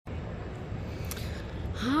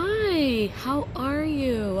Hi, how are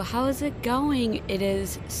you? How is it going? It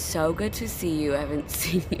is so good to see you. I haven't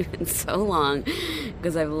seen you in so long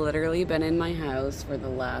because I've literally been in my house for the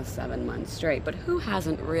last 7 months straight, but who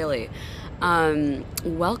hasn't really?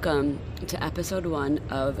 Welcome to episode 1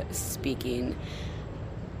 of Speaking.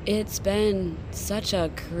 It's been such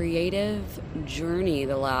a creative journey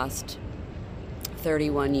the last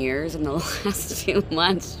 31 years, and the last few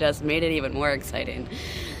months just made it even more exciting.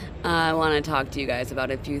 I want to talk to you guys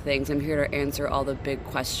about a few things. I'm here to answer all the big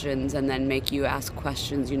questions and then make you ask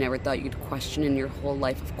questions you never thought you'd question in your whole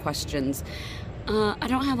life of questions. I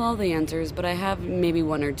don't have all the answers, but I have maybe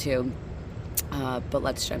one or two. But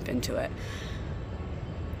let's jump into it.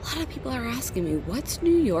 A lot of people are asking me, what's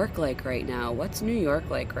New York like right now? What's New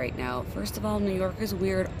York like right now? First of all, New York is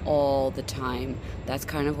weird all the time. That's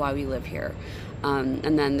kind of why we live here.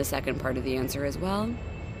 And then the second part of the answer is, well,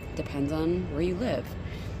 depends on where you live.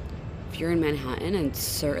 If you're in Manhattan, it's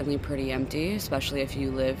certainly pretty empty, especially if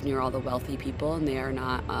you live near all the wealthy people and they are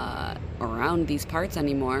not around these parts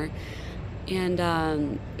anymore.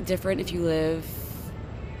 And different if you live,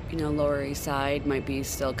 Lower East Side, might be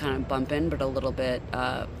still kind of bumping, but a little bit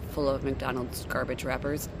full of McDonald's garbage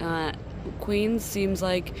wrappers. Queens seems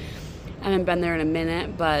like, I haven't been there in a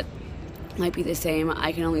minute, but might be the same.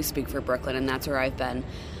 I can only speak for Brooklyn, and that's where I've been.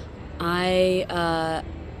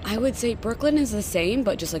 I would say Brooklyn is the same,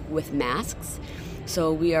 but just like with masks.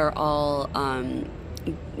 So we are all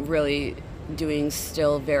really doing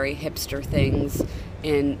still very hipster things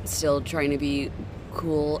and still trying to be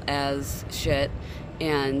cool as shit.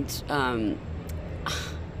 And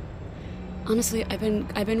honestly, I've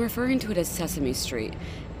been referring to it as Sesame Street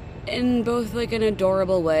in both like an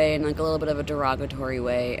adorable way and like a little bit of a derogatory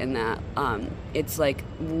way, in that it's like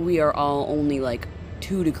we are all only like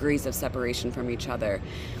 2 degrees of separation from each other,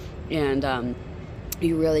 and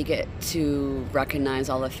you really get to recognize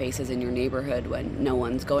all the faces in your neighborhood when no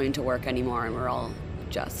one's going to work anymore and we're all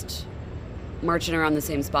just marching around the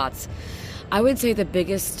same spots. I would say the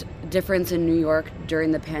biggest difference in New York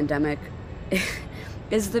during the pandemic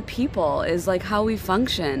is the people, is like how we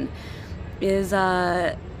function, is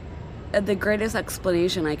the greatest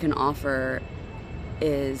explanation I can offer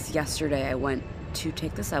is yesterday I went to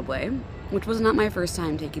take the subway, which was not my first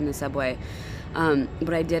time taking the subway,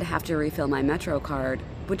 but I did have to refill my Metro card,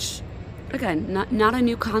 which, again, not a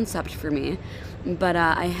new concept for me, but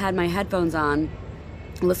I had my headphones on,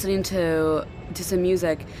 listening to some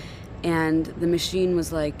music, and the machine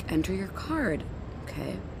was like, enter your card,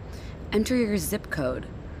 okay, enter your zip code,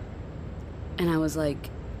 and I was like,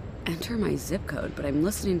 enter my zip code, but I'm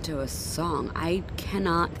listening to a song. I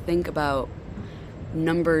cannot think about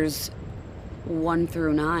numbers 1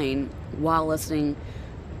 through 9 while listening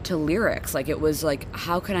to lyrics. Like, it was like,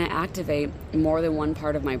 how can I activate more than one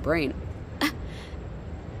part of my brain?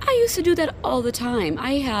 I used to do that all the time.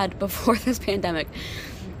 I had, before this pandemic,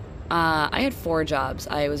 I had 4 jobs.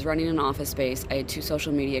 I was running an office space, I had 2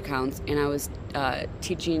 social media accounts, and I was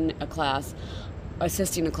teaching a class,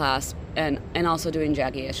 assisting a class, and also doing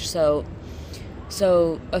JAGGYISH.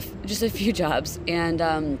 So just a few jobs,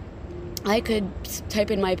 and I could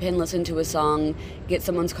type in my PIN, listen to a song, get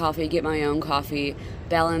someone's coffee, get my own coffee,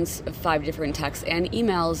 balance 5 different texts and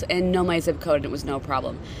emails, and know my zip code, and it was no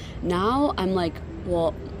problem. Now I'm like,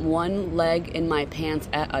 well, one leg in my pants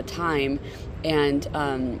at a time,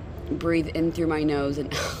 and breathe in through my nose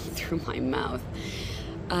and out through my mouth.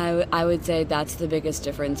 I would say that's the biggest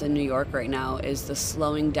difference in New York right now, is the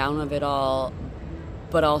slowing down of it all,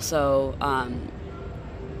 but also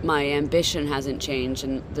my ambition hasn't changed,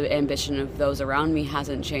 and the ambition of those around me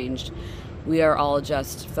hasn't changed. We are all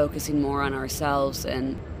just focusing more on ourselves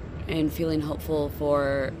and feeling hopeful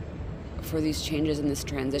for these changes in this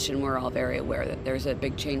transition. We're all very aware that there's a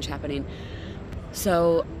big change happening.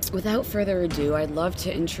 So without further ado, I'd love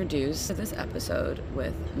to introduce this episode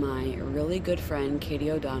with my really good friend, Katie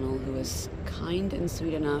O'Donnell, who is kind and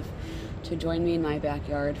sweet enough to join me in my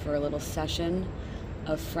backyard for a little session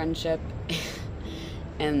of friendship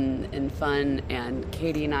and fun. And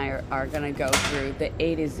Katie and I are going to go through the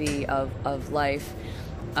A to Z of life,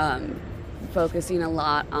 focusing a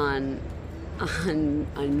lot on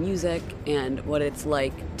music and what it's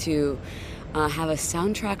like to have a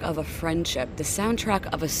soundtrack of a friendship, the soundtrack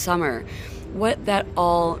of a summer, what that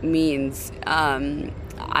all means.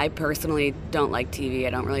 I personally don't like TV.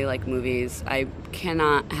 I don't really like movies. I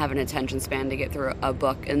cannot have an attention span to get through a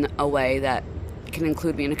book in a way that can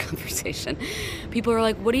include me in a conversation. People are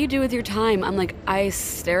like, what do you do with your time? I'm like, I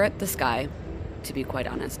stare at the sky, to be quite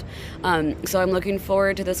honest. So I'm looking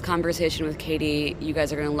forward to this conversation with Katie. You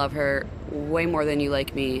guys are going to love her way more than you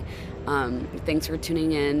like me. Thanks for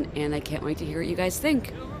tuning in, and I can't wait to hear what you guys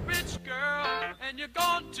think. You're a rich girl. And you're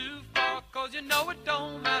gone too far, 'cause you know it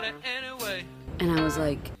don't matter anyway. And I was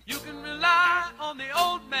like, you can rely on the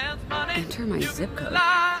old man's money. Enter my you zip can code.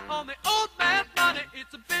 Rely on the old man's money.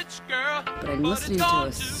 It's a bitch, girl. But I'm listening to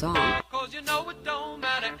a song. Far, 'cause you know it don't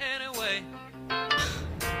matter anyway.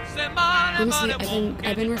 Honestly,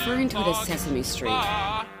 I've been referring to it as Sesame Street.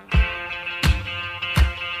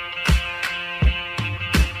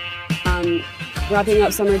 Wrapping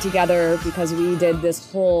up summer together because we did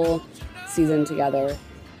this whole season together.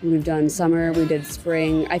 We've done summer, we did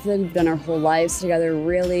spring. I feel like we've done our whole lives together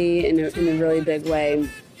really in a really big way.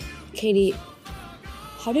 Katie,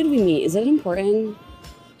 how did we meet? Is it important?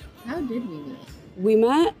 How did we meet? We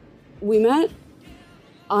met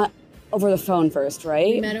over the phone first,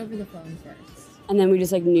 right? We met over the phone first. And then we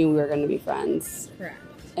just like knew we were going to be friends. Correct.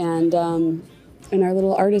 And in our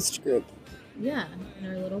little artist group. Yeah, in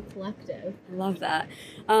our little collective. I love that.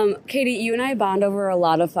 Katie, you and I bond over a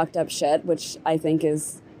lot of fucked up shit, which I think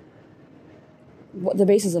is the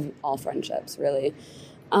basis of all friendships, really.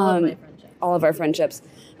 All of my friendships. All of our friendships.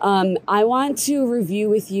 I want to review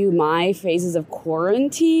with you my phases of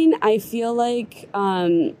quarantine. I feel like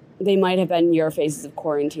they might have been your phases of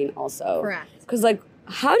quarantine also. Correct. Because, like,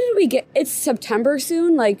 how did we get... It's September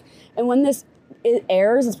soon, like, and when it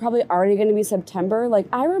airs, it's probably already going to be September. Like,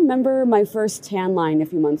 I remember my first tan line a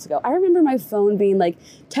few months ago. I remember my phone being like,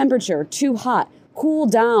 temperature, too hot, cool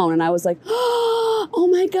down. And I was like, oh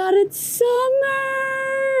my God, it's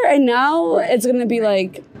summer. And now it's going to be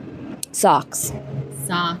like socks.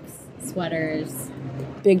 Socks, sweaters.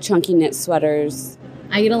 Big chunky knit sweaters.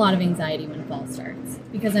 I get a lot of anxiety when fall starts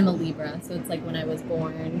because I'm a Libra. So it's like when I was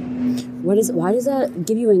born. Why does that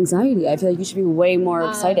give you anxiety? I feel like you should be way more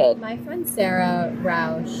excited. My friend Sarah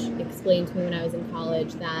Rausch explained to me when I was in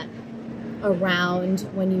college that around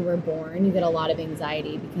when you were born, you get a lot of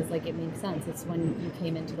anxiety because, like, it makes sense. It's when you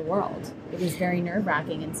came into the world. It was very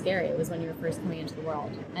nerve-wracking and scary. It was when you were first coming into the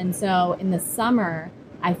world. And so in the summer,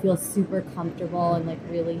 I feel super comfortable and, like,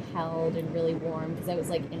 really held and really warm because I was,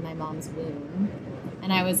 like, in my mom's womb.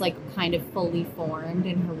 And I was, like, kind of fully formed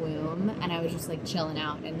in her womb. And I was just, like, chilling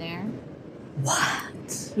out in there.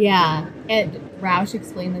 What? Yeah. And Roush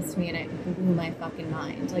explained this to me, and it blew my fucking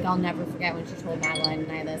mind. Like, I'll never forget when she told Madeline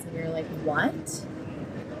and I this, and we were like, what?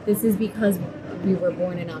 This is because we were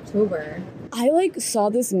born in October. I, like, saw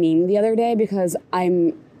this meme the other day because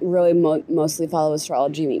I'm really mostly follow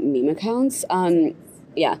astrology meme accounts.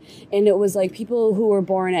 Yeah. And it was, like, people who were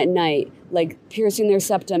born at night, like, piercing their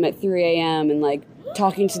septum at 3 a.m. and, like,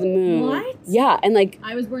 talking to the moon. What? Yeah, and like...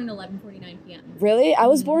 I was born at 11:49 p.m. Really? I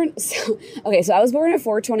was born... So I was born at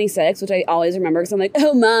 4:26, which I always remember because I'm like,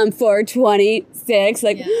 oh, Mom, 4:26.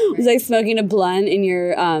 Like, I was like smoking a blunt in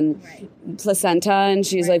your placenta, and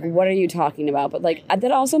she's like, what are you talking about? But like,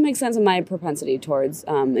 that also makes sense of my propensity towards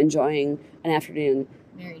enjoying an afternoon.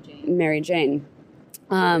 Mary Jane.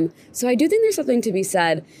 So I do think there's something to be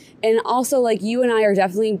said. And also, like, you and I are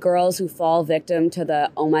definitely girls who fall victim to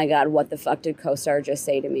the, oh my God, what the fuck did co-star just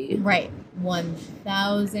say to me? Right.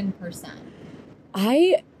 1,000%.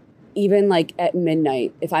 I, even, like, at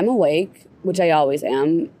midnight, if I'm awake, which I always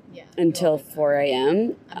am, until 4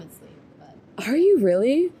 a.m. I'm asleep, but... Are you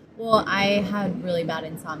really? Well, I had really bad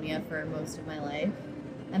insomnia for most of my life.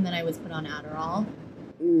 And then I was put on Adderall.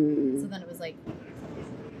 So then it was like,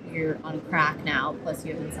 you're on crack now, plus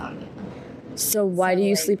you have insomnia. So why do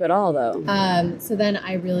you sleep at all, though? So then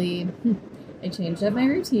I changed up my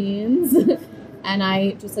routines, and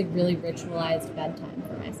I just, like, really ritualized bedtime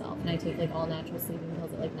for myself. And I take, like, all natural sleeping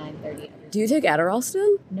pills at, like, 9:30. Do you take Adderall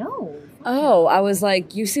still? No. Oh, I was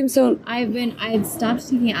like, you seem so... I had stopped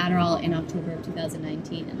taking Adderall in October of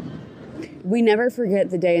 2019. We never forget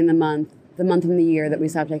the day in the month and the year that we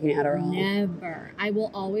stopped taking Adderall. Never. I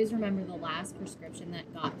will always remember the last prescription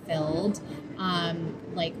that got filled.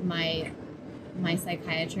 Like, my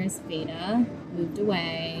psychiatrist, Veda, moved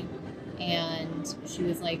away, and she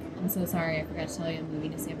was like, I'm so sorry, I forgot to tell you I'm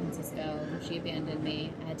moving to San Francisco. She abandoned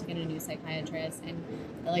me. I had to get a new psychiatrist, and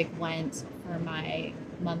I, like, went for my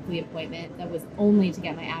monthly appointment that was only to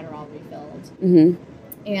get my Adderall refilled. Mm-hmm.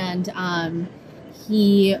 And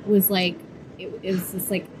he was like, it was this,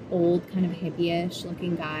 like, old kind of hippie-ish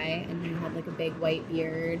looking guy, and he had, like, a big white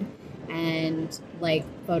beard and, like,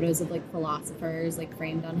 photos of, like, philosophers, like,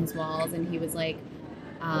 framed on his walls, and he was like,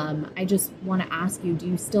 I just want to ask you, do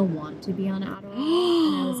you still want to be on Adderall?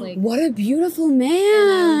 And I was like, what a beautiful man.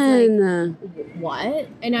 And I was like, what?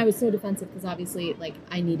 And I was so defensive because obviously, like,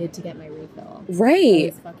 I needed to get my refill. Right. I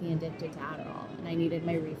was fucking addicted to Adderall, and I needed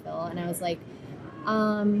my refill, and I was like,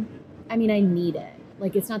 I mean, I need it.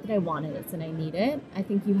 like, it's not that I want it, it's that I need it. I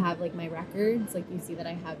think you have, like, my records, like, you see that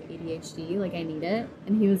I have ADHD, like, I need it.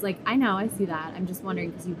 And he was like, I know, I see that. I'm just wondering,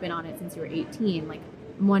 because you've been on it since you were 18, like,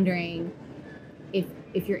 I'm wondering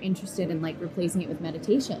if you're interested in, like, replacing it with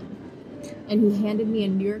meditation. And he handed me a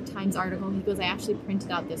New York Times article. He goes, I actually printed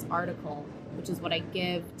out this article, which is what I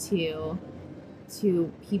give to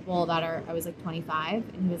people that are, I was like 25,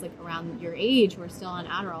 and he was like, around your age who are still on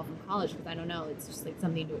Adderall from college, because I don't know, it's just like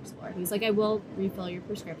something to explore. He's like, I will refill your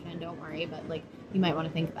prescription, don't worry, but like, you might want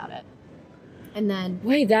to think about it. And then,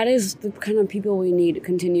 wait, that is the kind of people we need.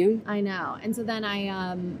 Continue. I know. And so then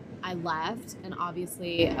I left, and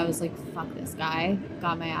obviously I was like, fuck this guy.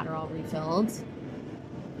 Got my Adderall refilled,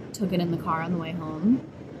 took it in the car on the way home,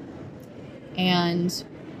 and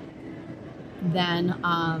then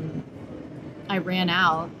I ran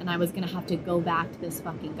out, and I was going to have to go back to this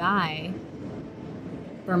fucking guy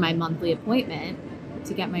for my monthly appointment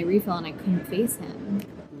to get my refill, and I couldn't face him.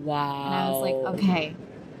 Wow. And I was like, okay,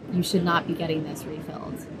 you should not be getting this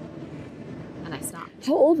refilled. And I stopped.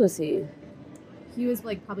 How old was he? He was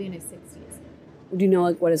like probably in his 60s. Do you know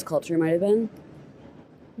like what his culture might have been?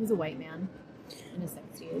 He was a white man in his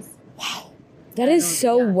 60s. Wow. That is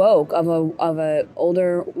so woke of a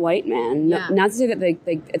older white man. Yeah. Not to say that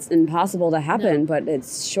it's impossible to happen, but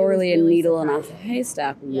it's surely really a needle in a surprising.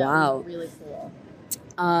 haystack. Yeah, Wow. It was really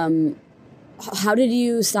cool. How did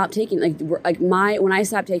you stop taking when I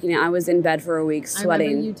stopped taking it, I was in bed for a week I sweating.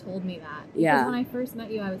 remember you told me that. Because Yeah. when I first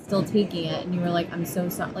met you, I was still taking it, and you were like, I'm so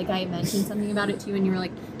sorry. Like, I mentioned something about it to you, and you were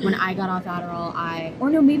like, when I got off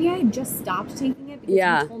Adderall, maybe I had just stopped taking it, because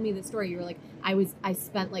you told me the story. You were like, I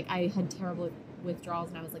had terrible withdrawals,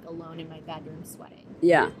 and I was like alone in my bedroom sweating.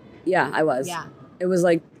 Yeah, I was. Yeah. It was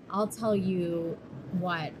like, I'll tell you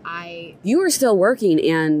what, you were still working,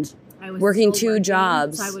 and I was working still 2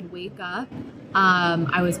 jobs. So I would wake up.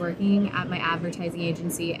 I was working at my advertising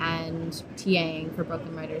agency and TAing for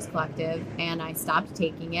Brooklyn Writers Collective, and I stopped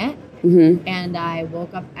taking it. Mm-hmm. And I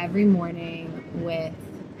woke up every morning with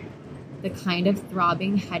the kind of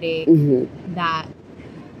throbbing headache that,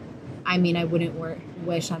 I mean, I wouldn't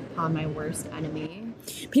wish upon my worst enemy.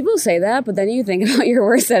 People say that, but then you think about your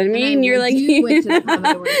worst enemy, and you're like, wish upon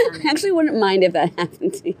my worst enemy. I actually wouldn't mind if that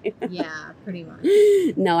happened to you. Yeah, pretty much.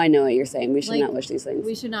 No, I know what you're saying. We should Like, not wish these things.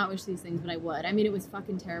 We should not wish these things, but I would. I mean, it was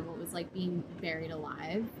fucking terrible. It was like being buried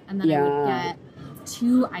alive. And then I would get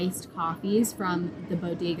 2 iced coffees from the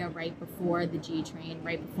bodega right before the G train,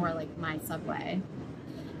 right before like my subway.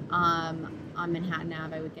 On Manhattan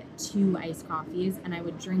Ave, I would get 2 iced coffees, and I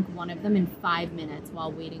would drink one of them in 5 minutes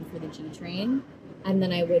while waiting for the G train. And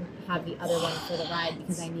then I would have the other one for the ride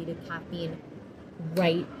because I needed caffeine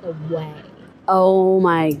right away. Oh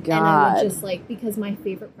my God. And I would just like, because my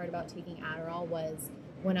favorite part about taking Adderall was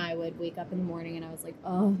when I would wake up in the morning and I was like,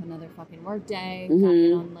 oh, another fucking work day. Got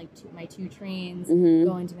in on like my 2 trains,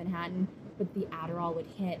 going to Manhattan. But the Adderall would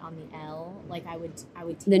hit on the L. Like I would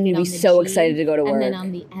take then you'd it on be the so G, excited to go to work. And then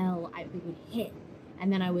on the L, it would hit.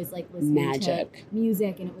 And then I was like listening to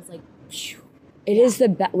music, and it was like, phew. It is the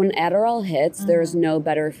best. When Adderall hits, there's no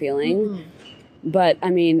better feeling. But, I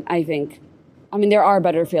mean, there are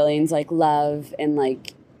better feelings, like love and,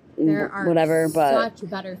 like, there are whatever, but... such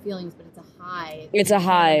better feelings, but it's a high. It's a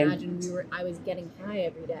high. Imagine I was getting high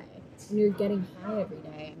every day. When you're getting high every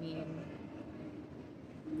day, I mean,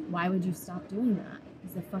 why would you stop doing that?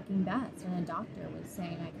 It's the fucking best. And a doctor was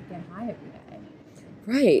saying I could get high every day.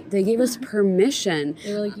 Right. They gave us permission.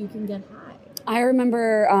 They were like, you can get high. I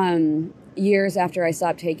remember... years after I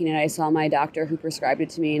stopped taking it, I saw my doctor who prescribed it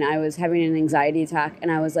to me, and I was having an anxiety attack, and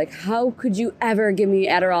I was like, how could you ever give me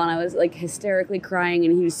Adderall? And I was like hysterically crying,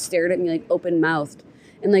 and he stared at me like open-mouthed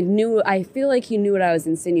and like I feel like he knew what I was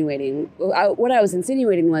insinuating. What I was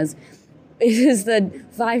insinuating was, is the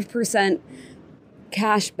 5%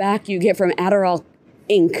 cash back you get from Adderall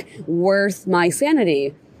Inc. worth my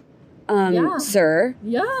sanity? Sir?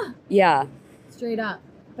 Yeah. Yeah. Straight up.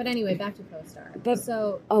 But anyway, back to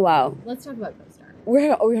CoStar. Oh, wow. Let's talk about CoStar.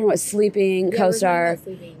 We're talking about sleeping, CoStar. We're talking about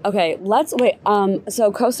sleeping. Okay, let's wait.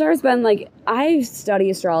 So CoStar's been like, I study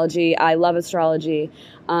astrology. I love astrology.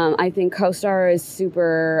 I think CoStar is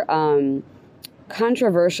super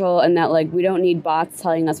controversial in that like we don't need bots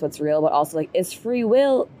telling us what's real, but also like is free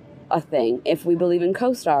will a thing if we believe in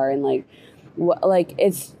CoStar and like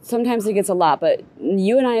it's sometimes it gets a lot. But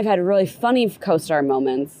you and I have had really funny CoStar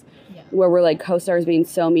moments. Where we're like, CoStar is being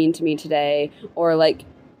so mean to me today. Or like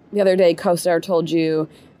the other day, CoStar told you,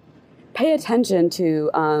 pay attention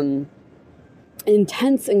to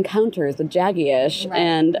intense encounters with JAGGYISH.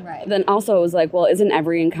 Right. Then also it was like, well, isn't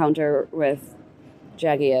every encounter with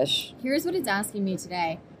JAGGYISH? Here's what it's asking me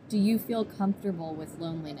today. Do you feel comfortable with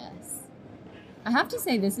loneliness? I have to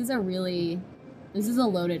say, this is a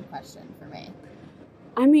loaded question for me.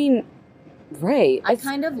 I mean, right. I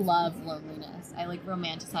kind of love loneliness. I like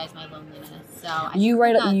romanticize my loneliness. So you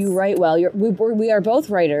write well. We are both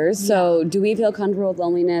writers. So do we feel comfortable with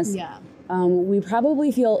loneliness? Yeah. We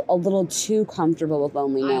probably feel a little too comfortable with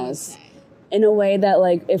loneliness. I would say. In a way that,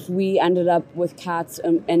 like, if we ended up with cats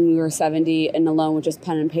and we were 70 and alone with just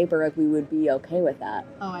pen and paper, like, we would be okay with that.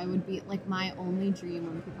 Oh, I would be, like, my only dream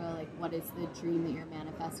when people are like, what is the dream that you're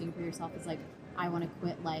manifesting for yourself, is like, I want to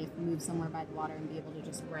quit life, move somewhere by the water, and be able to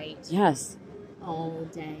just write. Yes. All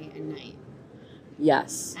day and night.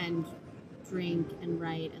 Yes. And drink and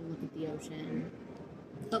write and look at the ocean.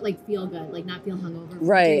 But, like, feel good, like, not feel hungover.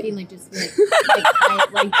 Right. Drinking, like, just,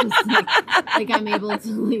 like I'm able to,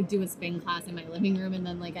 like, do a spin class in my living room, and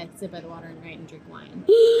then, like, I sit by the water and write and drink wine.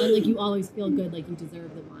 And, like, you always feel good, like, you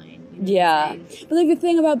deserve the wine. You know yeah. But, like, the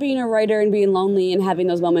thing about being a writer and being lonely and having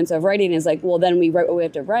those moments of writing is, like, well, then we write what we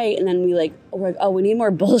have to write, and then we're like, we need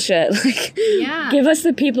more bullshit. Like, give us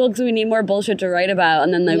the people because we need more bullshit to write about.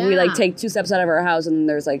 And then, like, we, like, take 2 steps out of our house, and then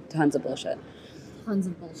there's, like, tons of bullshit. Tons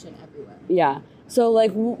of bullshit everywhere. Yeah. So,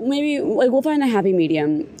 like, maybe, like, we'll find a happy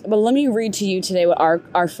medium. But let me read to you today what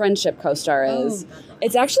our friendship co-star is. Oh,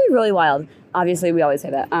 it's actually really wild. Obviously, we always say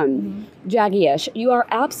that. JAGGYISH, you are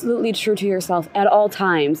absolutely true to yourself at all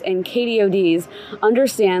times. And KDODs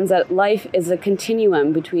understands that life is a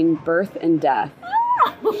continuum between birth and death.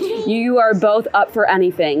 You are both up for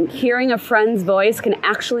anything. Hearing a friend's voice can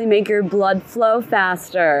actually make your blood flow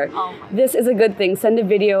faster. Oh, this is a good thing. Send a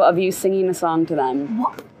video of you singing a song to them.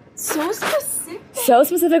 What? So specific. So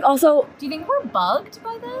specific. Also, do you think we're bugged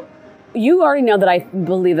by them? You already know that I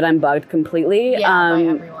believe that I'm bugged completely.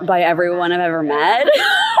 Yeah, by everyone I've ever met.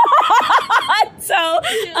 So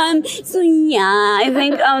yeah, I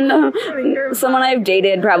think someone I've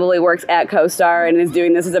dated probably works at CoStar and is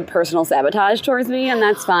doing this as a personal sabotage towards me, and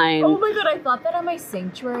that's fine. Oh my god, I thought that on my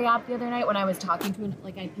Sanctuary app the other night when I was talking to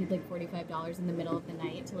I paid like $45 in the middle of the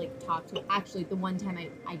night to like talk to. Actually, the one time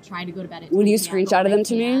I tried to go to bed at. Would you screenshot them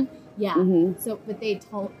to me? Yeah. Mm-hmm. So, but they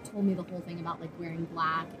told me the whole thing about like wearing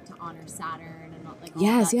black to honor Saturn and like all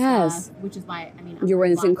that stuff, which is why you're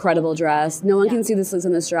wearing this incredible dress. No one can see the sleeves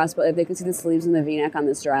on this dress, but if they could see the sleeves and the V-neck on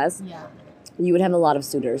this dress, you would have a lot of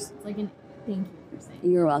suitors. It's like thank you for saying.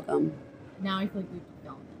 You're welcome. Now I feel like we have to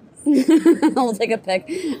film this. We'll take a pic.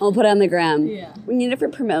 We'll put it on the gram. Yeah. We need it for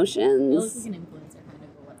promotions. You look like an influencer kind of.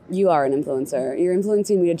 Whatever. You are an influencer. You're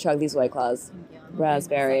influencing me to chug these White Claws. Thank you.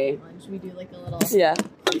 Raspberry. Should we do like a little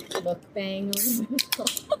mukbang?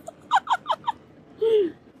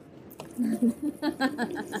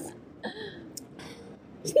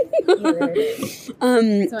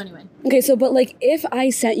 So anyway. Okay, so but like if I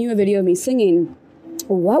sent you a video of me singing,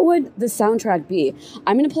 what would the soundtrack be?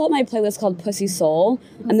 I'm gonna pull up my playlist called Pussy Soul.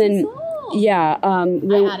 I added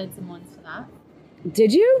some ones to that.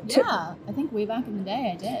 Did you? Yeah. I think way back in the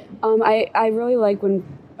day I did. I really like when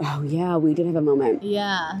oh yeah, we did have a moment.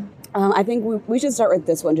 Yeah. I think we should start with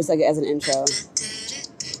this one just like as an intro.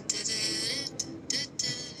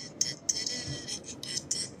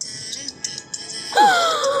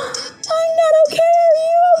 I'm not okay. Are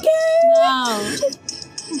you okay? No.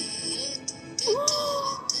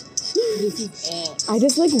 This is it. I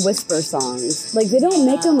just like whisper songs. Like they don't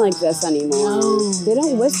make them like this anymore. No, they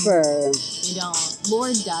don't whisper. They don't.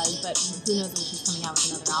 Lord does, but who knows when she's coming out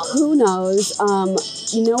with another album. Who knows?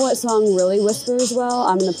 You know what song really whispers well?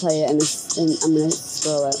 I'm gonna play it and I'm gonna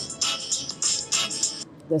scroll it.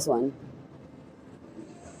 This one.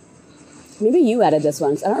 Maybe you added this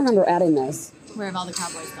one, 'cause I don't remember adding this. Where have all the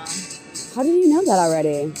cowboys gone? How did you know that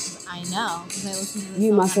already? I know, because I listen to this.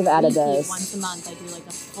 You must have added this. Once a month, I do like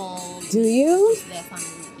a full. Do you? This on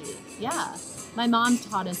repeat. Yeah. My mom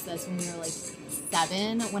taught us this when we were like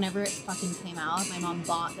 7. Whenever it fucking came out, my mom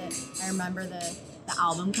bought it. I remember the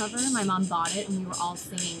album cover. My mom bought it, and we were all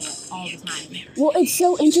singing it all the time. Well, it's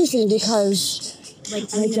so interesting because.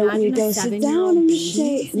 Like, I don't need to go sit down and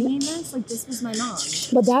singing this. Like, this was my mom.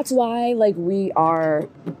 But that's why, like, we are.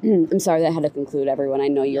 I'm sorry that I had to conclude, everyone. I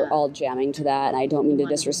know you're all jamming to that, and I don't mean to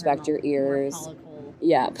disrespect your ears.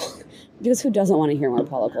 Yeah, because who doesn't want to hear more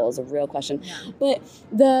Paula Cole is a real question. Yeah. But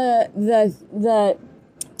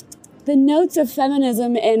the notes of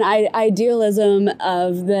feminism and idealism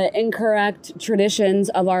of the incorrect traditions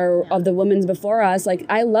of of the women's before us. Like,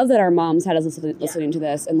 I love that our moms had us listening to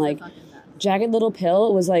this, and like. Jagged Little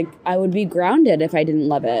Pill was like, I would be grounded if I didn't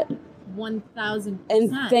love it. 1,000%.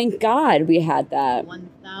 And thank God we had that.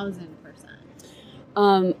 1,000%.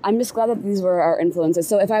 I'm just glad that these were our influences.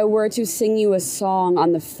 So if I were to sing you a song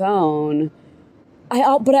on the phone,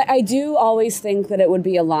 I do always think that it would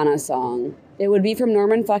be a Lana song. It would be from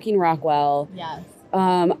Norman fucking Rockwell. Yes.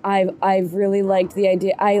 I've really liked the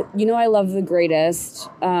idea. I love The Greatest,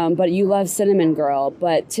 but you love Cinnamon Girl.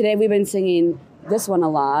 But today we've been singing this one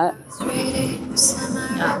a lot.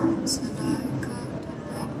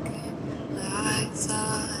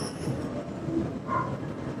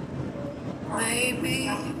 Maybe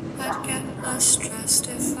I'd get less stressed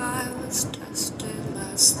if I was tested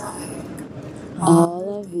less like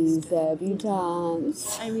all of these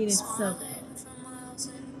debutantes. I mean, it's so good.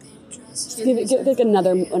 Give it like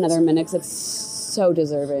another minute, 'cause it's so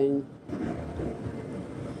deserving. I'm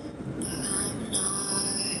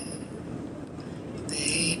not,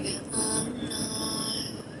 baby, I'm not.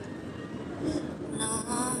 No,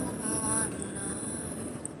 I'm not.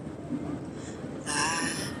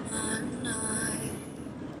 That I'm not.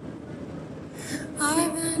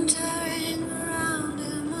 I've been tearing around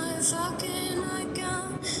in my fucking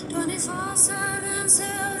nightgown, 24/7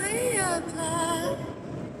 Sylvia Plath.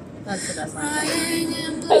 That's the best line. Writing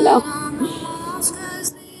in I know. blood on the walls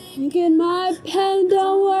 'cause the Think in my pen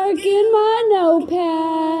don't work in my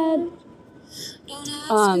notepad.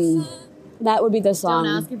 That would be the song.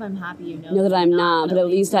 Don't ask if I'm happy, you Know that I'm not, but at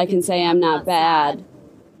least I can say I'm not bad.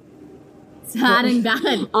 Sad and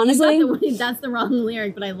bad. Honestly, That's the wrong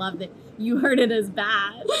lyric, but I loved it. You heard it as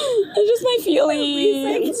bad. It's just my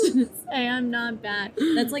feelings. Say I'm not bad.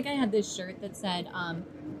 That's like I had this shirt that said,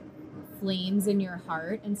 flames in your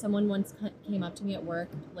heart, and someone once came up to me at work,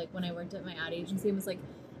 like when I worked at my ad agency, and was like,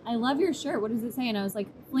 I love your shirt, what does it say? And I was like,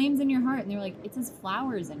 flames in your heart, and they were like, it says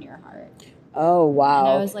flowers in your heart. Oh, wow. And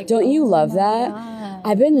I was like, don't you love my that? God.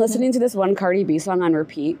 I've been listening to this one Cardi B song on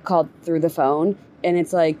repeat called Through the Phone, and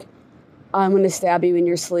it's like, I'm going to stab you in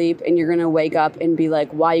your sleep, and you're going to wake up and be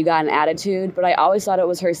like, why you got an attitude? But I always thought it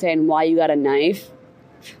was her saying, why you got a knife?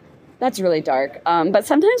 That's really dark. But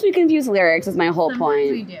sometimes we confuse lyrics, is my whole point.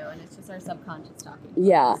 Sometimes we do, and it's just our subconscious talking.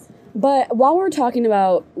 Yeah. But while we're talking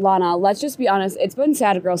about Lana, let's just be honest. It's been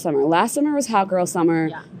sad girl summer. Last summer was hot girl summer.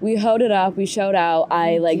 Yeah. We hoed it up. We showed out.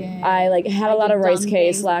 I had a lot of rice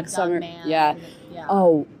cakes last summer. Yeah. Yeah.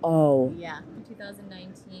 Oh. Yeah.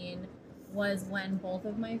 2019 was when both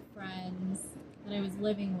of my friends that I was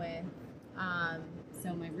living with,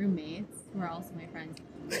 so my roommates, who are also my friends,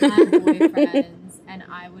 had boyfriends, and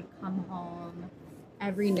I would come home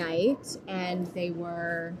every night, and they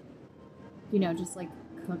were, just like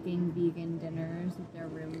cooking vegan dinners with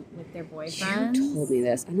their boyfriends. You told me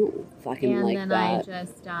this. I don't fucking and like then that. I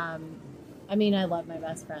just, I love my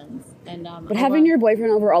best friends, and but having your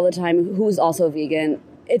boyfriend over all the time, who's also vegan,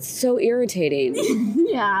 it's so irritating.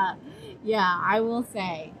 Yeah, I will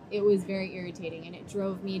say it was very irritating, and it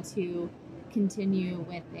drove me to continue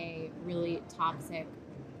with a really toxic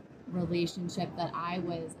relationship that I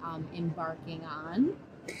was embarking on.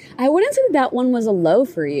 I wouldn't say that one was a low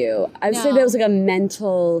for you. I'd say that it was like a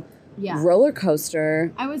mental roller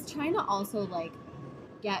coaster. I was trying to also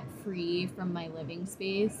get free from my living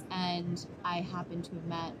space, and I happened to have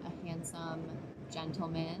met a handsome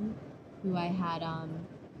gentleman who I had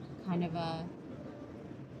kind of a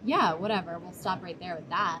whatever. We'll stop right there with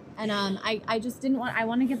that. And I just didn't want. I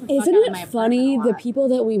want to get the fuck Isn't out it of my funny apartment a the lot. people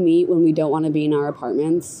that we meet when we don't want to be in our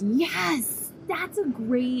apartments? Yes, that's a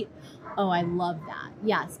great. Oh, I love that.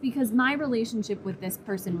 Yes, because my relationship with this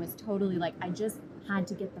person was totally I just had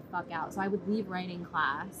to get the fuck out. So I would leave writing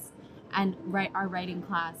class, and our writing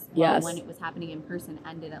class, when it was happening in person,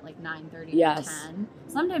 ended at 9:30 to 10.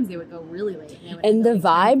 Sometimes they would go really late. And the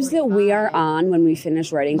vibes that we are on when we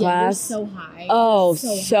finish writing class. You're so high. Oh,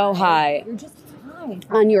 so high. You're just high.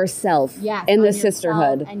 On yourself. Yes. And on the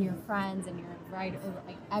sisterhood. yourself and your friends and your writer.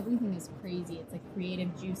 Everything is crazy. It's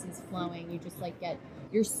creative juices flowing. You just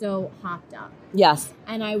you're so hopped up. Yes.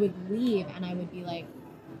 And I would leave, and I would be like,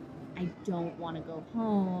 I don't want to go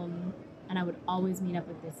home. And I would always meet up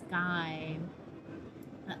with this guy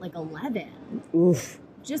at 11. Oof.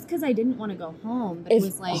 Just because I didn't want to go home. But it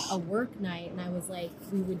was a work night, and I was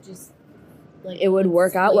we would just it would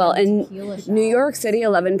work out well. And tequila New shots. York City,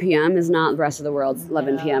 11 p.m. is not the rest of the world's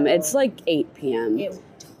 11 p.m. It's 8 p.m.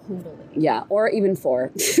 Totally. Yeah, or even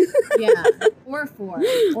 4. Yeah, or 4,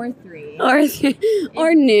 or 3.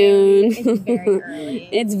 Or noon. It's very early.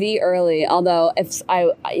 It's early. Although,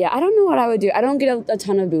 I don't know what I would do. I don't get a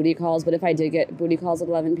ton of booty calls, but if I did get booty calls at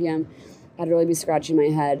 11 p.m., I'd really be scratching my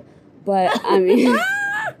head. But, I mean...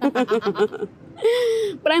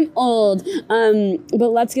 but I'm old. But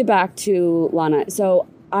let's get back to Lana. So,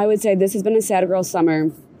 I would say this has been a sad girl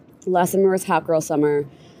summer. Last summer was hot girl summer.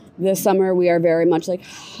 This summer, we are very much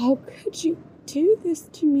how could you do this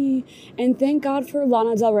to me? And thank God for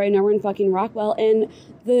Lana Del Rey, Norman fucking Rockwell. And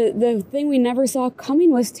the thing we never saw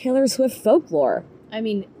coming was Taylor Swift Folklore. I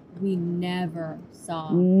mean, we never saw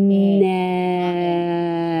it. Never.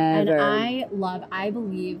 And I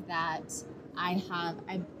believe that I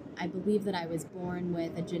believe that I was born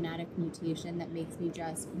with a genetic mutation that makes me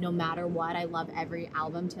just, no matter what, I love every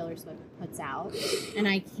album Taylor Swift puts out, and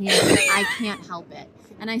I can't help it.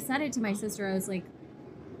 And I said it to my sister. I was like,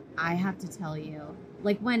 I have to tell you,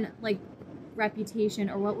 like when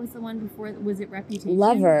Reputation, or what was the one before? Was it Reputation?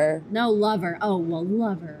 Lover. No, Lover. Oh well,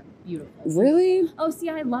 Lover. Beautiful. Really? Oh, see,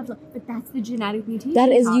 I love, but that's the genetic mutation. That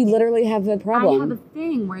is, talking. you literally have a problem. I have a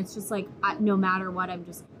thing where it's just like, no matter what,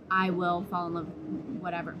 I will fall in love with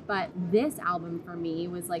whatever. But this album for me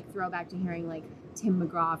was like throwback to hearing like Tim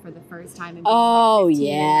McGraw for the first time. And being, oh, like, 15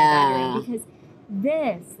 yeah. because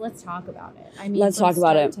this, let's talk about it. I mean, let's talk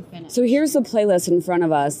about it. So here's the playlist in front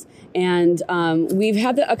of us. And we've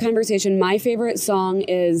had a conversation. My favorite song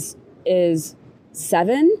is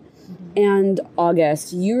 7. And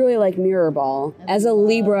August. You really like Mirror Ball. As a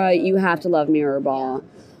Libra, you have to love Mirror Ball.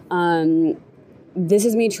 This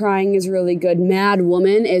Is Me Trying is really good. Mad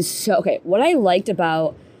Woman is so... Okay, what I liked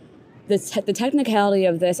about the technicality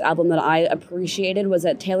of this album that I appreciated was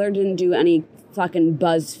that Taylor didn't do any fucking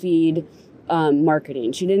BuzzFeed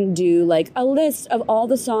marketing. She didn't do like a list of all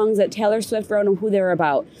the songs that Taylor Swift wrote and who they were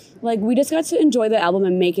about. Like, we just got to enjoy the album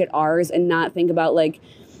and make it ours and not think about like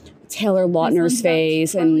Taylor Lautner's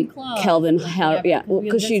face and Calvin Harris. Yeah,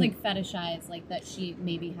 because she like fetishized like that she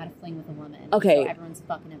maybe had a fling with a woman. Okay, so everyone's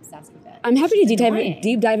fucking obsessed with it. I'm happy to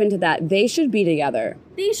deep dive into that. They should be together.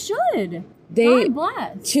 They should. God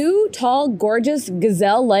bless. 2 tall, gorgeous,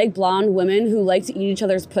 gazelle-like blonde women who like to eat each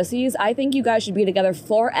other's pussies. I think you guys should be together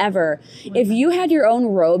forever. 100%. If you had your own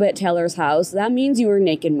robe at Taylor's house, that means you were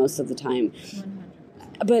naked most of the time. 100%.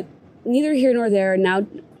 But neither here nor there. Now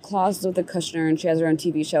Klaus with the Kushner and she has her own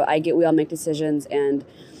TV show. I get we all make decisions and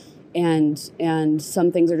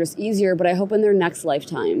some things are just easier, but I hope in their next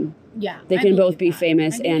lifetime they can both be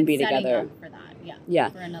famous and be together. For that. Yeah.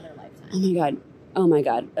 For another lifetime. Oh my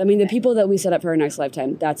God. I mean, the people that we set up for our next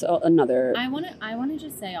lifetime, that's another... I want to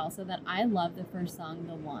just say also that I love the first song,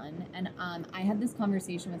 The One. And I had this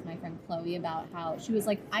conversation with my friend Chloe about how she was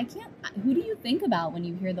like, who do you think about when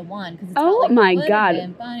you hear The One? Because it's my God. It could have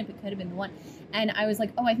been fun if it could have been The One. And I was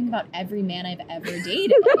like, I think about every man I've ever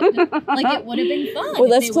dated. Like, it would have been fun. Well,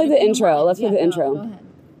 let's play the intro. Let's play the intro. Go ahead.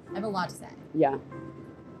 I have a lot to say. Yeah.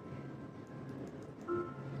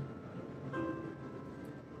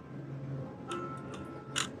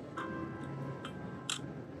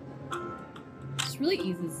 Really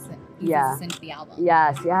easy to sync the album.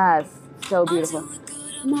 Yes. So beautiful.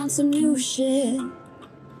 I'm on some new shit. I'm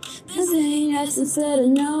saying yes instead of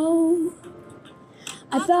no.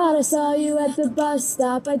 I thought I saw you at the bus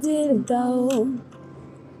stop. I didn't though.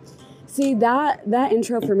 See, that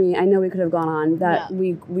intro for me, I know we could have gone on.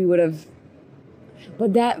 We would have.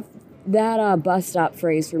 But that bus stop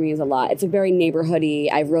phrase for me is a lot. It's a very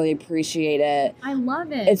neighborhoody. I really appreciate it. I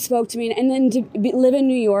love it. It spoke to me. And then to live in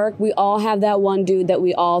New York, we all have that one dude that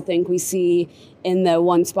we all think we see in the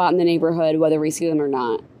one spot in the neighborhood, whether we see them or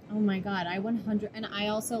not. Oh my God, I 100. And I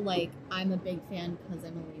also I'm a big fan because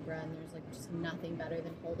I'm a Libra and there's just nothing better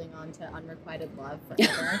than holding on to unrequited love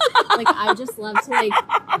forever. I just love to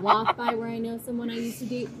walk by where I know someone I used to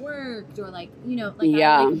date worked, or I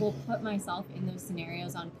will put myself in those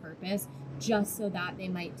scenarios on purpose just so that they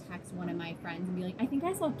might text one of my friends and be like, I think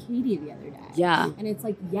I saw Katie the other day. Yeah. And it's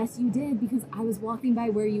like, yes, you did, because I was walking by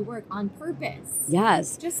where you work on purpose.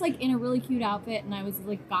 Yes. Just in a really cute outfit, and I was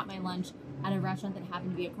got my lunch at a restaurant that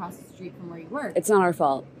happened to be across the street from where you work. It's not our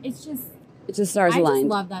fault. It's just stars aligned. I just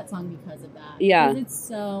love that song because of that. Yeah. Because it's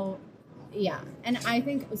so... Yeah. And I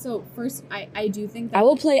think... So, first, I do think that... I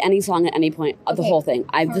will play any song at any point of the whole thing.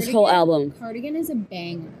 This whole album. Cardigan is a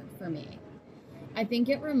banger for me. I think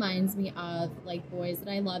it reminds me of, boys that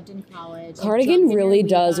I loved in college. Cardigan really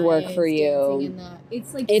does work for you.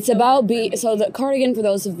 It's so about... So, the Cardigan, for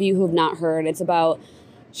those of you who have not heard, it's about...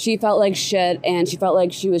 She felt like shit, and she felt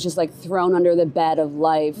like she was just thrown under the bed of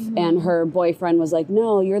life. Mm-hmm. And her boyfriend was like,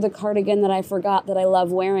 "No, you're the cardigan that I forgot that I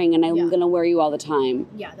love wearing, and I'm gonna wear you all the time."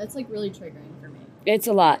 Yeah, that's really triggering for me. It's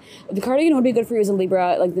a lot. The cardigan would be good for you as a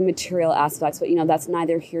Libra, the material aspects, but that's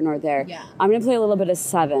neither here nor there. Yeah. I'm gonna play a little bit of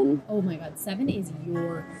 7. Oh my God, 7 is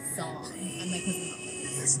your song. I'm my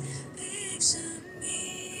cousin.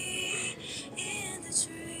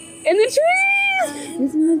 In the trees.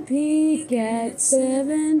 It's my peak at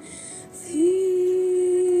 7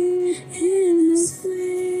 feet in the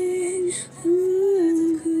swing.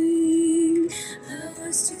 Ooh, the queen. I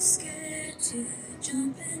was too scared to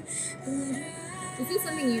jump in. This is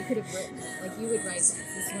something you could have written. You would write this.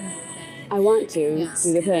 This one more thing. I want to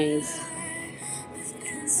do the things.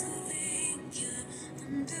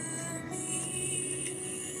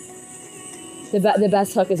 The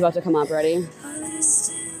best hook is about to come up. Ready?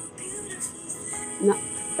 No,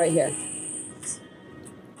 right here.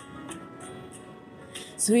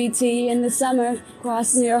 Sweet tea in the summer,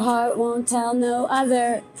 crossing your heart, won't tell no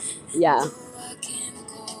other. Yeah.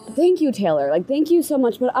 Thank you, Taylor. Like, thank you so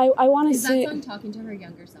much. But I want to say... Is that song talking to her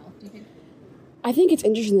younger self, do you think? I think it's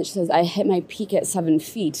interesting that she says, I hit my peak at 7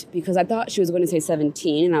 feet, because I thought she was going to say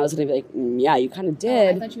 17, and I was going to be like, yeah, you kind of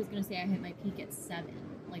did. Oh, I thought she was going to say I hit my peak at 7,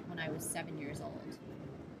 like when I was 7 years old.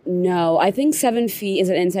 No, I think 7 feet is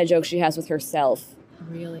an inside joke she has with herself.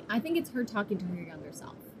 Really? I think it's her talking to her younger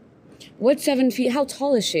self. What's 7 feet? How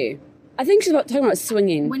tall is she? I think she's talking about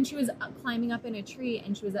swinging. When she was climbing up in a tree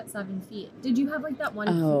and she was at 7 feet. Did you have like that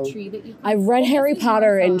one tree that you I read Harry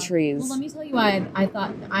Potter in trees. Well, let me tell you why I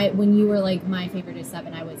thought when you were like my favorite is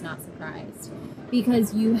 7, I was not surprised.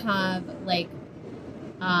 Because you have like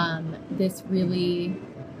this really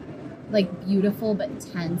like beautiful but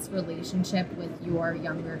tense relationship with your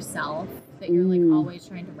younger self that you're like always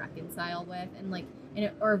trying to reconcile with and like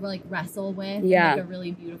or like wrestle with in like a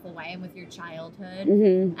really beautiful way and with your childhood.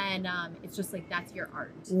 And it's just like that's your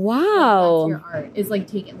art. Wow. Like, that's your art is like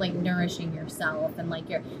taking like nourishing yourself and like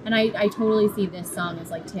I totally see this song as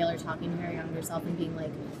like Taylor talking to her younger self and being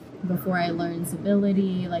like, before I learned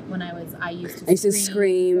civility, like when I used to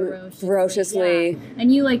scream ferociously. Yeah.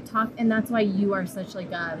 And you like talk, and that's why you are such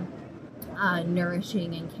like a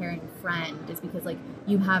nourishing and caring friend, is because like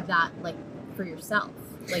you have that like for yourself.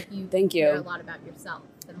 Like you care a lot about yourself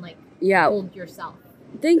and like hold yourself.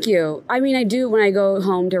 Thank you. I mean, I do, when I go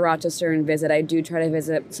home to Rochester and visit, I do try to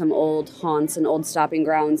visit some old haunts and old stopping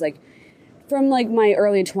grounds, like from like my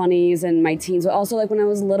early 20s and my teens, but also like when I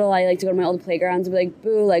was little, I like to go to my old playgrounds and be like,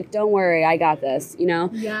 boo, like, don't worry, I got this, you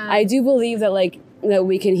know? Yeah. I do believe that like, that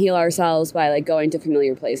we can heal ourselves by like going to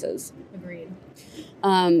familiar places. Agreed.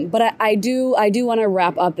 But I do want to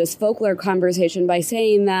wrap up this folklore conversation by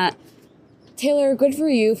saying that, Taylor, good for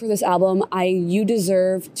you for this album. You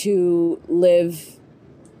deserve to live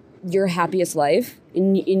your happiest life,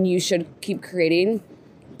 and you should keep creating.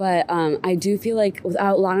 But I do feel like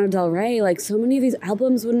without Lana Del Rey, like so many of these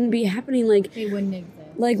albums wouldn't be happening. Like they wouldn't exist.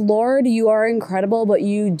 Like Lorde, you are incredible, but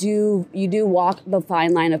you do walk the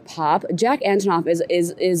fine line of pop. Jack Antonoff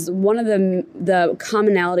is one of the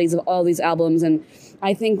commonalities of all these albums, and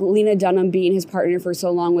I think Lena Dunham being his partner for so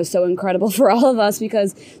long was so incredible for all of us,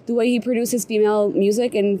 because the way he produces female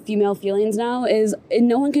music and female feelings now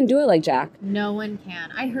no one can do it like Jack. No one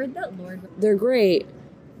can. I heard that Lorde. They're great,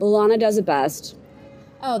 but Lana does it best.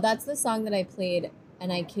 Oh, that's the song that I played,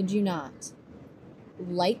 and I kid you not,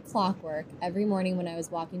 like clockwork, every morning when I was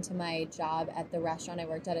walking to my job at the restaurant I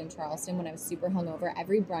worked at in Charleston when I was super hungover.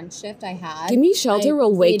 Every brunch shift I had, Give Me Shelter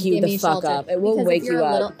will wake you the fuck up. It will wake you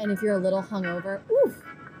up. And if you're a little hungover, oof.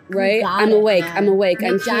 Right? I'm awake. Man. I'm awake. Mick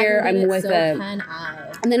I'm Jagger here. did I'm it, with so it. can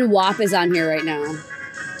I. And then WAP is on here right now.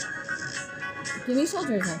 Give Me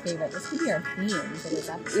Shelter is my favorite. This could be our theme for this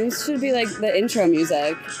episode. This should be like the intro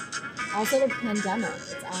music. Also the pandemic.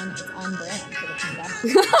 It's on brand for the pandemic.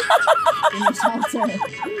 Give Me Shelter.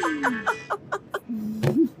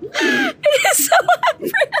 It is so on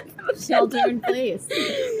brand. Shelter in place.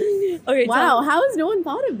 Okay. Wow, how has no one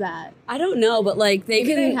thought of that? I don't know, but like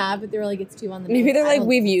Maybe they have, but they were like, it's too on the Maybe nose. they're like,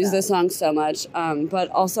 we've used this song so much, but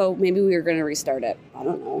also maybe we were going to restart it. I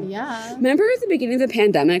don't know. Yeah. Remember at the beginning of the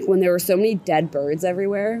pandemic when there were so many dead birds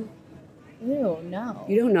everywhere? Ew, no.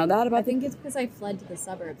 You don't know that about? I think it's because I fled to the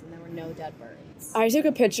suburbs and there were no dead birds. I took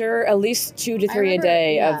a picture, at least 2 to 3 a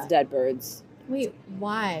day of dead birds. Wait,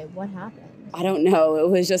 why? What happened? I don't know. It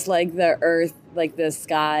was just like the earth, like the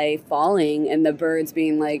sky falling and the birds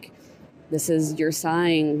being like, this is your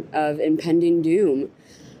sign of impending doom.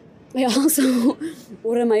 I also,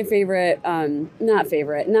 one of my favorite, not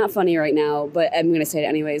funny right now, but I'm going to say it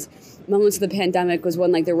anyways, moments of the pandemic was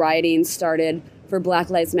when like the rioting started for Black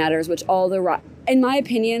Lives Matters, which in my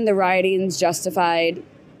opinion, the rioting's justified,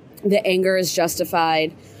 the anger is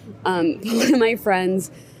justified. One of my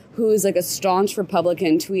friends who's like a staunch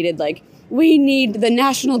Republican tweeted like, we need the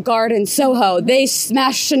National Guard in Soho. They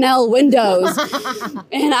smashed Chanel windows.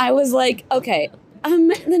 And I was like, okay,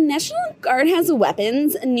 the National Guard has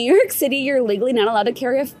weapons. In New York City, you're legally not allowed to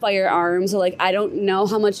carry a firearm. So, like, I don't know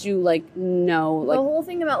how much you, like, know. Like, the whole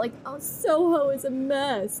thing about, like, oh, Soho is a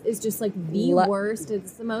mess is just, like, the worst.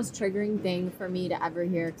 It's the most triggering thing for me to ever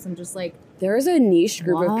hear, because I'm just like, there is a niche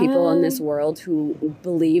group of people in this world who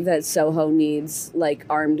believe that Soho needs, like,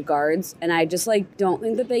 armed guards. And I just, like, don't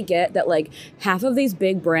think that they get that, like, half of these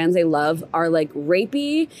big brands they love are, like,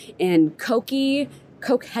 rapey and cokey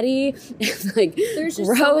coquetty, like There's just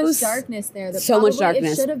gross. so much darkness there. That So much probably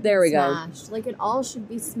darkness. It should have there been we go. smashed. Like, it all should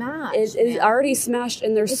be smashed. It is already smashed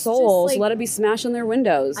in their It's souls. just, like, Let it be smashed on their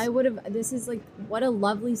windows. I would have. This is like, what a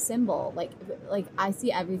lovely symbol. Like I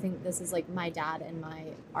see everything. This is like my dad and my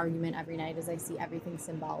argument every night is I see everything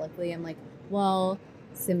symbolically. I'm like, well,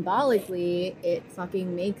 symbolically, it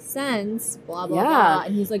fucking makes sense. Blah blah blah.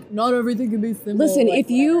 And he's like, not everything can be symbol. Listen, like,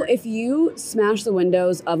 if you smash the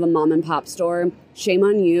windows of a mom and pop store, shame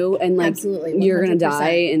on you, and like Absolutely, you're gonna 100%. die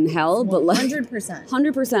in hell. But like 100%.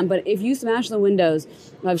 100%. But if you smash the windows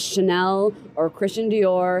of Chanel or Christian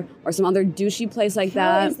Dior or some other douchey place like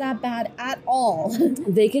How is that bad at all?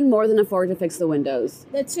 they can more than afford to fix the windows.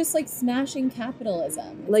 That's just like smashing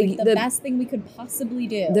capitalism. It's Like, like the best thing we could possibly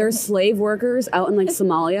do. Their slave workers out in like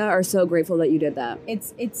Somalia are so grateful that you did that.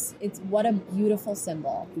 It's what a beautiful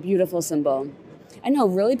symbol. Beautiful symbol. I know,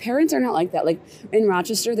 really, parents are not like that. Like, in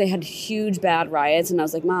Rochester, they had huge bad riots, and I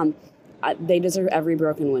was like, Mom, they deserve every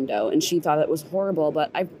broken window. And she thought it was horrible,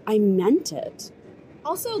 but I meant it.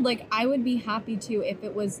 Also, like, I would be happy to, if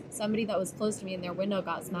it was somebody that was close to me and their window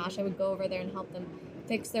got smashed, I would go over there and help them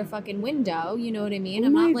fix their fucking window. You know what I mean? Oh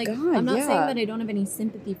I'm my not like, God, I'm not yeah. saying that I don't have any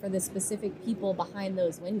sympathy for the specific people behind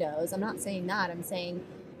those windows. I'm not saying that. I'm saying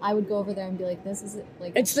I would go over there and be like, this is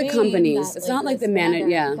like, It's a the shame companies. that, It's not like this the whatever.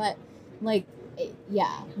 yeah. But, like,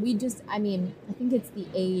 yeah, I think it's the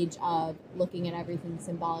age of looking at everything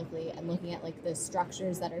symbolically and looking at, like, the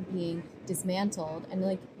structures that are being dismantled. And,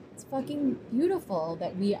 like, it's fucking beautiful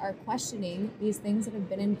that we are questioning these things that have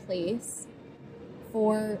been in place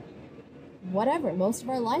for whatever, most of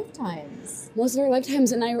our lifetimes.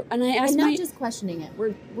 And I asked And not just questioning it.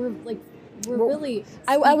 We're really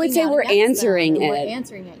I would say we're answering it. We're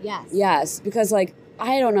answering it, yes. Yes, because like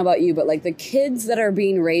I don't know about you, but like the kids that are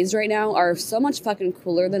being raised right now are so much fucking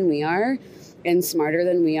cooler than we are and smarter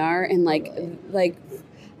than we are. And like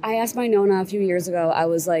I asked my Nona a few years ago, I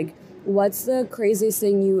was like, what's the craziest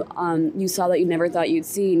thing you saw that you never thought you'd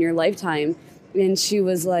see in your lifetime? And she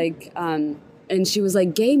was like,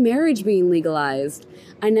 gay marriage being legalized.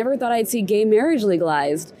 I never thought I'd see gay marriage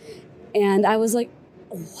legalized. And I was like,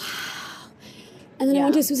 wow. And then I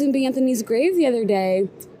went to Susan B. Anthony's grave the other day,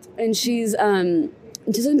 and Susan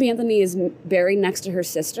B. Anthony is buried next to her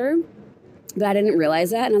sister, but I didn't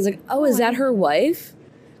realize that. And I was like, oh, is that her wife?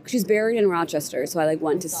 She's buried in Rochester, so I like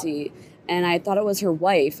went to see, and I thought it was her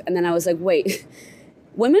wife. And then I was like, wait,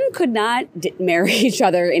 women could not marry each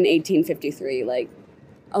other in 1853. Like,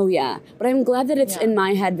 oh yeah. But I'm glad that it's in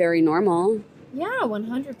my head very normal. Yeah,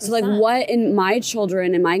 100%. So like what in my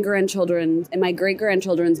children and my grandchildren and my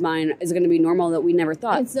great-grandchildren's mind is going to be normal that we never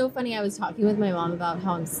thought? It's so funny. I was talking with my mom about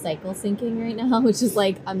how I'm cycle syncing right now, which is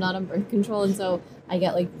like I'm not on birth control, and so I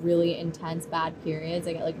get like really intense bad periods.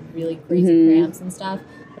 I get like really crazy cramps and stuff.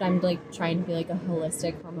 But I'm like trying to be like a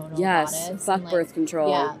holistic hormonal goddess. Fuck and, like, birth control.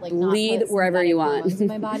 Yeah, like bleed wherever you want. In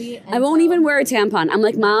my body. I won't even wear a tampon. I'm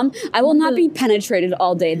like, Mom, I will not be penetrated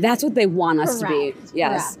all day. That's what they want us to be.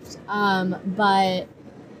 Yes. Correct. But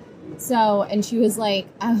so, and she was like,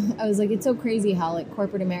 I was like, it's so crazy how like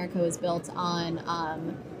corporate America was built on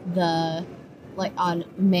on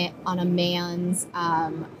a man's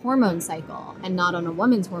hormone cycle and not on a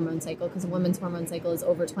woman's hormone cycle, because a woman's hormone cycle is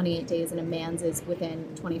over 28 days and a man's is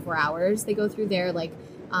within 24 hours. They go through their like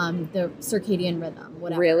the circadian rhythm,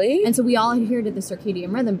 whatever. Really? And so we all adhere to the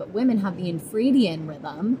circadian rhythm, but women have the infradian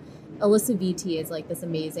rhythm. Alyssa VT is like this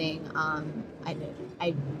amazing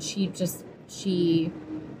she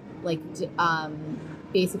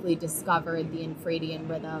basically discovered the infradian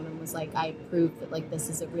rhythm and was like, I proved that like this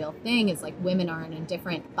is a real thing. It's like women are in a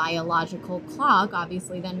different biological clock,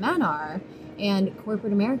 obviously, than men are. And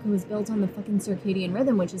corporate America was built on the fucking circadian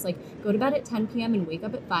rhythm, which is like go to bed at 10 p.m. and wake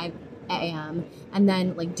up at 5 a.m. and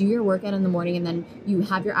then like do your workout in the morning, and then you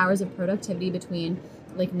have your hours of productivity between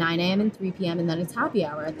like 9 a.m. and 3 p.m. and then it's happy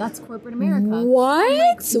hour. That's corporate America. What?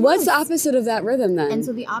 Like, what's the opposite of that rhythm then? And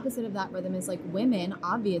so the opposite of that rhythm is like women,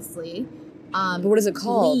 obviously, but what is it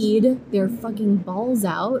called? Bleed their fucking balls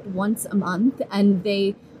out once a month, and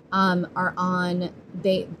they are on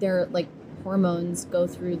their like hormones go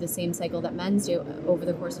through the same cycle that men's do over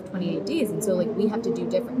the course of 28 days. And so like we have to do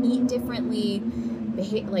eat differently,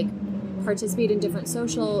 like participate in different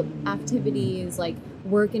social activities, like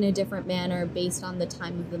work in a different manner based on the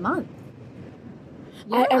time of the month.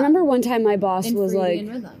 Yeah. I remember one time my boss was like,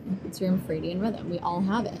 rhythm. It's your infradian rhythm. We all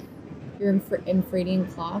have it. Your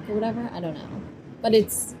infradian clock or whatever. I don't know. But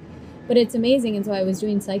it's amazing. And so I was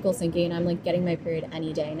doing cycle syncing, and I'm like getting my period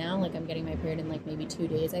any day now. Like I'm getting my period in like maybe 2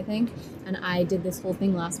 days, I think. And I did this whole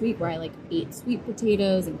thing last week where I like ate sweet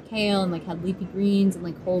potatoes and kale and like had leafy greens and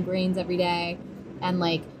like whole grains every day, and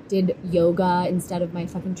like did yoga instead of my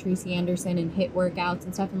fucking Tracy Anderson and HIIT workouts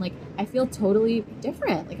and stuff, and like I feel totally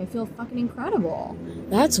different. Like I feel fucking incredible.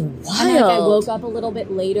 That's wild. And like I woke up a little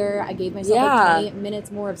bit later. I gave myself like 20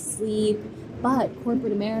 minutes more of sleep. But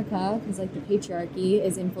corporate America, because like the patriarchy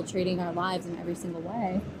is infiltrating our lives in every single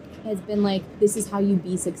way, has been like, this is how you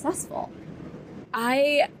be successful.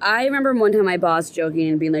 I remember one time my boss joking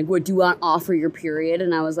and being like, "What, do you want off for your period?"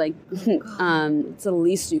 And I was like, "It's the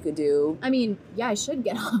least you could do." I mean, yeah, I should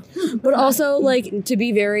get off. But also, like, to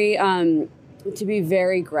be very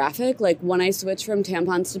graphic, like when I switched from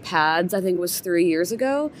tampons to pads, I think it was 3 years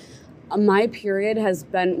ago, my period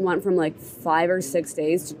went from like 5 or 6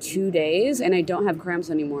 days to 2 days, and I don't have cramps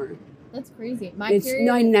anymore. That's crazy. Period,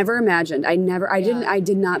 no, I never imagined. I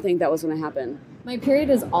did not think that was going to happen. My period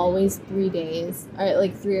is always 3 days, or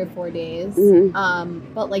like 3 or 4 days.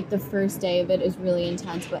 Mm-hmm. But like the first day of it is really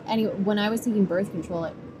intense. But anyway, when I was taking birth control,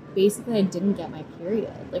 basically I didn't get my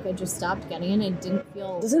period. Like I just stopped getting it. It didn't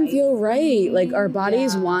feel doesn't feel right. Like our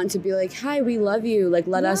bodies want to be like, "Hi, we love you. Like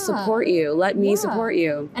let us support you. Let me support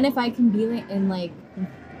you." And if I can be in like,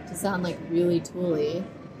 to sound like really tooly,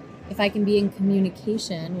 if I can be in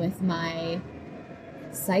communication with my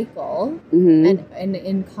cycle and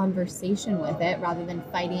in conversation with it rather than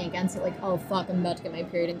fighting against it, like, oh fuck, I'm about to get my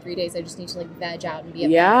period in 3 days, I just need to like veg out and be a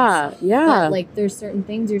mess. But like there's certain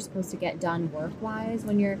things you're supposed to get done work-wise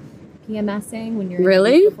when you're PMSing, when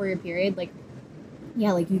you're before your period. Like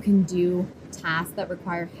like you can do tasks that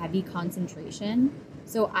require heavy concentration.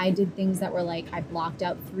 So I did things that were like, I blocked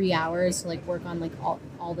out 3 hours to like work on like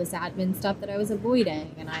all this admin stuff that I was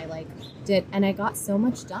avoiding, and I like did, and I got so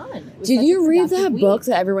much done. Did you read that book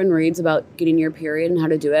that everyone reads about getting your period and how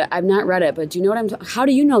to do it? I've not read it, but do you know what how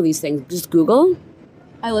do you know these things? Just Google?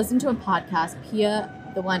 I listened to a podcast, Pia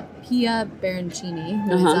Baroncini,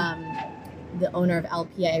 who's the owner of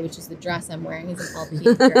LPA, which is the dress I'm wearing is an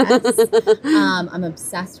LPA dress. I'm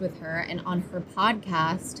obsessed with her, and on her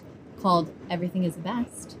podcast called Everything is the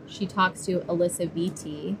Best, she talks to Alyssa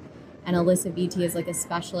VT, and Alyssa VT is like a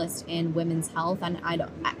specialist in women's health, and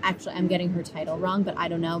I'm getting her title wrong, but I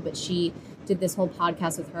don't know, but she did this whole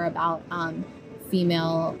podcast with her about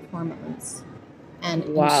female hormones, and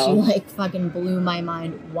she like fucking blew my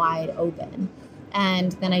mind wide open.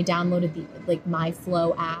 And then I downloaded the like My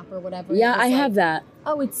Flow app or whatever. Yeah, I have that.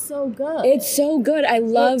 Oh, it's so good. It's so good. I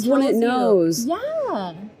love when it knows.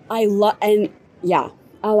 Yeah.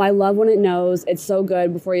 Oh, I love when it knows. It's so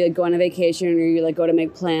good before you like go on a vacation or you like go to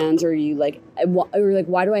make plans or you like, or like,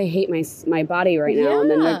 why do I hate my body right now?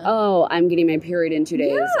 And then like, oh, I'm getting my period in 2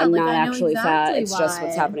 days. I'm not actually fat. It's just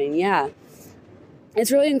what's happening. Yeah.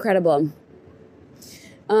 It's really incredible.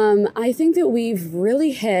 I think that we've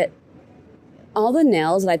really hit all the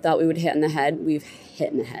nails that I thought we would hit in the head. We've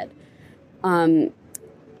hit in the head.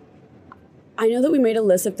 I know that we made a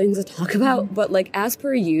list of things to talk about, but like as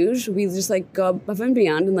per usual, we just like go above and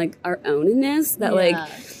beyond in like our ownness that like,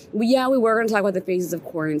 we were going to talk about the phases of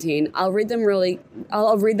quarantine. I'll read them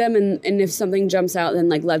and if something jumps out, then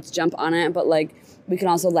like let's jump on it. But like we can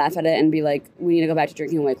also laugh at it and be like, we need to go back to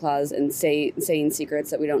drinking White Claws and saying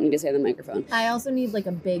secrets that we don't need to say on the microphone. I also need like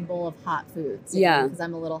a big bowl of hot foods. Because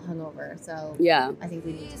I'm a little hungover. So I think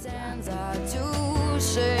we need to do that.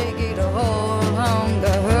 Shaky to hold hunger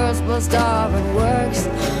hurts, but starving works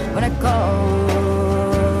when it calls.